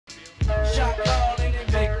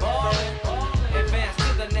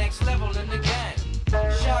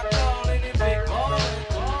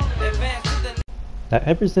Now,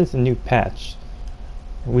 ever since the new patch,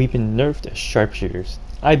 we've been nerfed as sharpshooters.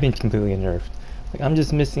 I've been completely nerfed. Like, I'm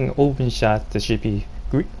just missing open shots that should be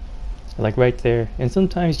like right there, and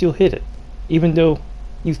sometimes you'll hit it, even though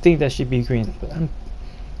you think that should be green. But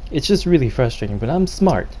it's just really frustrating. But I'm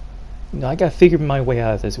smart. You know, I gotta figure my way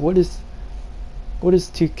out of this. What is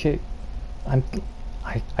 2K? I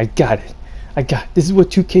got it. This is what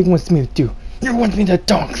 2K wants me to do. You want me to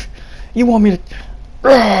dunk. You want me to.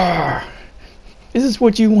 Arrgh! Is this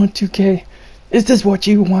what you want, 2K? Is this what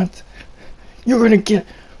you want? You're gonna get.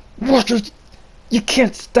 You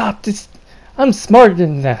can't stop this. I'm smarter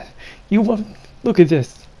than that. You want. Look at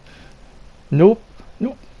this. Nope.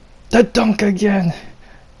 The dunk again.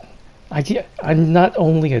 I'm not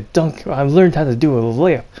only a dunk. I've learned how to do a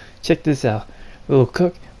layup. Check this out. A little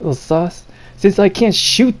cook, a little sauce. Since I can't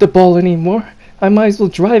shoot the ball anymore, I might as well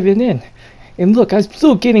drive it in. And look, I'm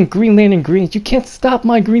still getting Green Lantern greens. You can't stop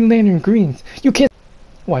my Green Lantern greens. You can't.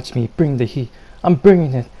 Watch me bring the heat. I'm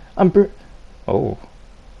bringing it. Oh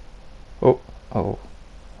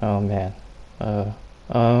man.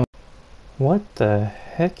 What the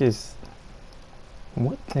heck is?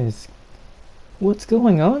 What's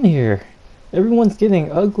going on here? Everyone's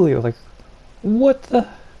getting ugly. Like, what's?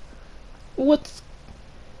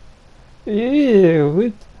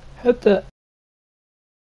 Ew! What the?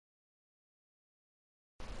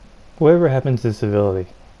 Whatever happened to civility?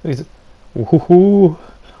 Woohoo!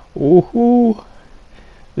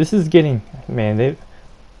 This is getting, man.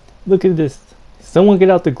 Look at this. Someone get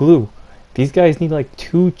out the glue. These guys need like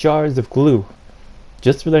 2 jars of glue,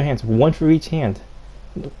 just for their hands. 1 for each hand.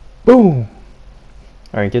 Boom!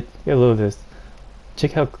 Alright, get a little of this.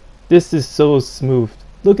 Check how this is so smooth.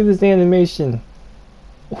 Look at this animation.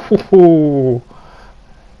 Ooh.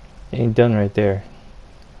 Ain't done right there.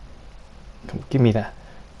 Come, give me that.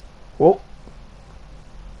 Whoa.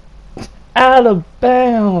 Out of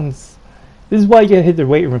bounds! This is why you get hit the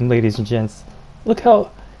weight room, ladies and gents. Look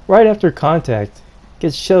how, right after contact,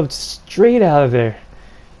 gets shoved straight out of there.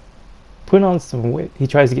 Put on some weight. He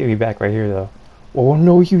tries to get me back right here, though. Oh,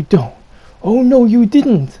 no, you don't. Oh, no, you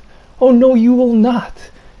didn't. Oh, no, you will not.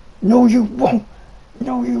 No, you won't.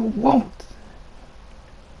 No, you won't.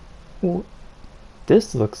 Well,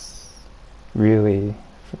 this looks really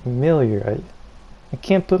familiar. I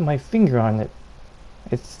can't put my finger on it.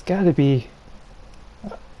 It's gotta be.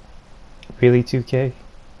 Really, 2K?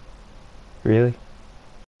 Really?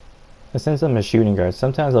 But since I'm a shooting guard,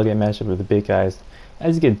 sometimes I'll get matched up with the big guys. I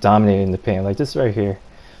just get dominated in the paint, like this right here.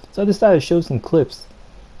 So I decided to show some clips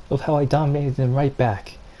of how I dominated them right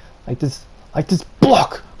back. Like this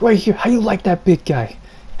block right here. How do you like that, big guy?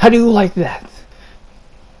 How do you like that?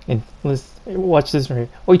 And let's watch this right here.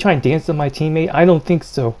 Oh, you trying to dance on my teammate? I don't think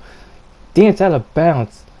so. Dance out of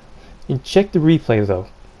bounds. And check the replay though.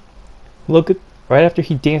 Look at right after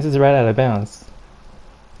he dances right out of bounds.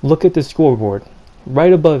 Look at the scoreboard.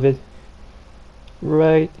 Right above it.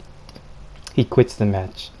 Right. He quits the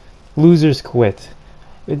match. Losers quit.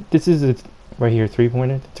 This is a right here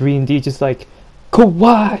 3-pointer. 3 and D, just like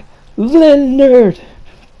Kawhi Leonard.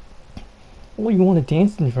 Oh, you want to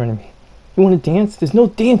dance in front of me? You want to dance? There's no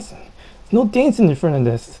dancing. There's no dancing in front of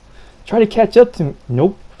this. Try to catch up to me.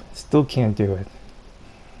 Nope. Still can't do it.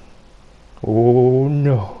 Oh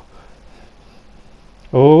no.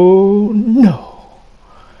 Oh no.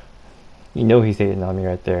 You know he's hating on me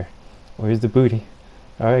right there. Oh, here's the booty.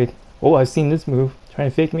 Alright. Oh, I've seen this move. Trying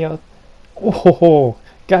to fake me out. Oh,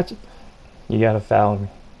 gotcha. You gotta foul me.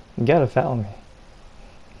 You gotta foul me.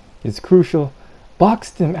 It's crucial.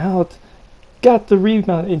 Boxed him out. Got the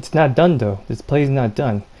rebound. It's not done though. This play's not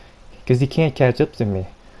done. Because he can't catch up to me.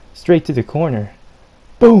 Straight to the corner.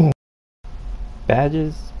 Boom.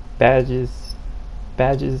 Badges. Badges.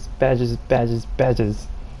 Badges. Badges. Badges. Badges.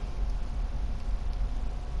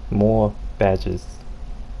 More badges.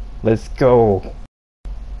 Let's go.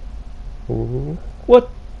 Ooh.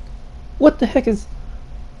 What the heck is...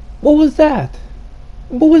 What was that?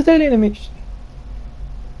 What was that animation?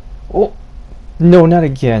 Oh. No, not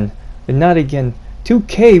again. Not again.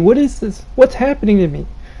 2K, what is this? What's happening to me?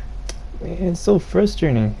 Man, it's so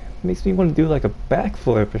frustrating. It makes me want to do like a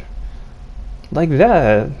backflip. Like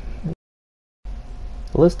that.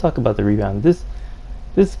 Let's talk about the rebound. This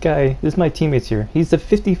guy, this is my teammates here. He's a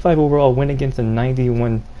 55 overall win against a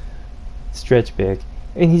 91 stretch big.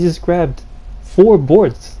 And he just grabbed 4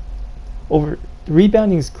 boards. Over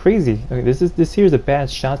rebounding is crazy. Okay, this here is a bad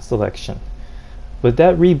shot selection. But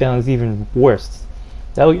that rebound is even worse.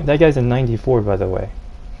 That guy's a 94, by the way.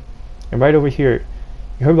 And right over here,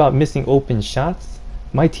 you heard about missing open shots?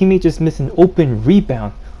 My teammate just missed an open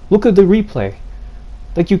rebound. Look at the replay.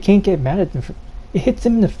 Like, you can't get mad at him. It hits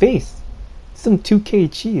him in the face. Some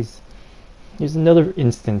 2K cheese. Here's another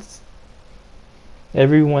instance.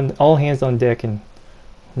 Everyone, all hands on deck, and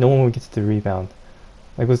no one gets the rebound.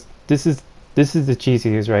 Like this is the cheese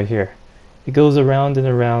he is right here. It goes around and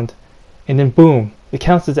around, and then boom, it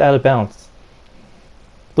counts as out of bounds.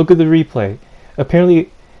 Look at the replay.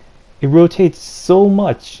 Apparently, it rotates so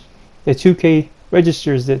much that 2K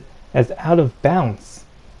registers it as out of bounds.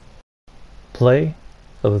 Play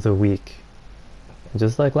of the week. And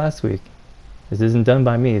just like last week, this isn't done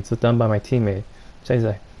by me, it's done by my teammate.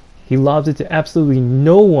 He lobs it to absolutely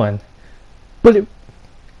no one, but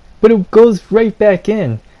it goes right back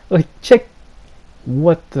in. Like, check,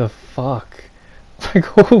 what the fuck? Like,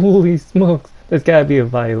 holy smokes, there's gotta be a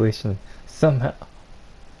violation somehow.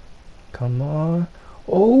 Come on.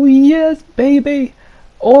 Oh yes, baby,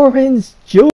 orange juice.